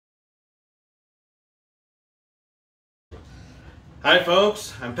Hi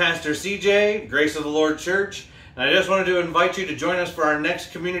folks, I'm Pastor CJ, Grace of the Lord Church, and I just wanted to invite you to join us for our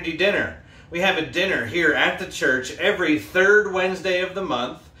next community dinner. We have a dinner here at the church every third Wednesday of the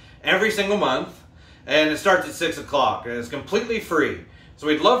month, every single month, and it starts at 6 o'clock, and it's completely free. So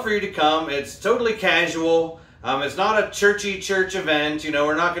we'd love for you to come. It's totally casual. It's not a churchy church event. You know,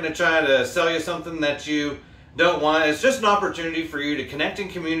 we're not going to try to sell you something that you don't want. It's just an opportunity for you to connect in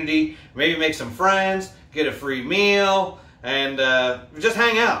community, maybe make some friends, get a free meal, and just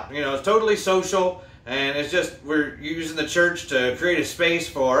hang out. You know, it's totally social, and it's just we're using the church to create a space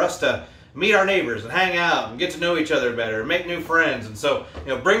for us to meet our neighbors and hang out and get to know each other better, make new friends. And so, you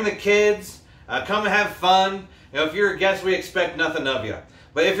know, bring the kids, come and have fun. You know, if you're a guest, we expect nothing of you.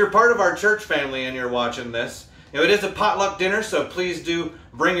 But if you're part of our church family and you're watching this, you know, it is a potluck dinner, so please do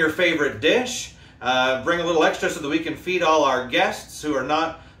bring your favorite dish. Bring a little extra so that we can feed all our guests who are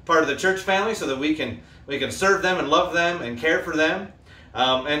not part of the church family, so that we can serve them and love them and care for them.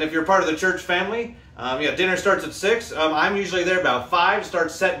 And if you're part of the church family, dinner starts at 6. I'm usually there about 5,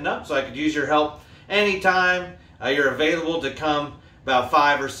 start setting up, so I could use your help anytime you're available to come about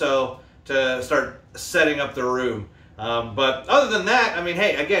 5 or so to start setting up the room. But other than that, I mean,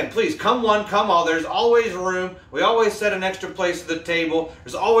 hey, again, please come one, come all. There's always room. We always set an extra place at the table.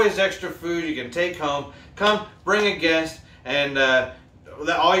 There's always extra food you can take home. Come, bring a guest, and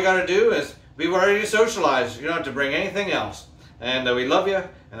all you got to do is be ready to socialize. You don't have to bring anything else. And we love you,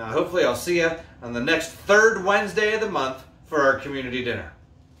 and hopefully I'll see you on the next third Wednesday of the month for our community dinner.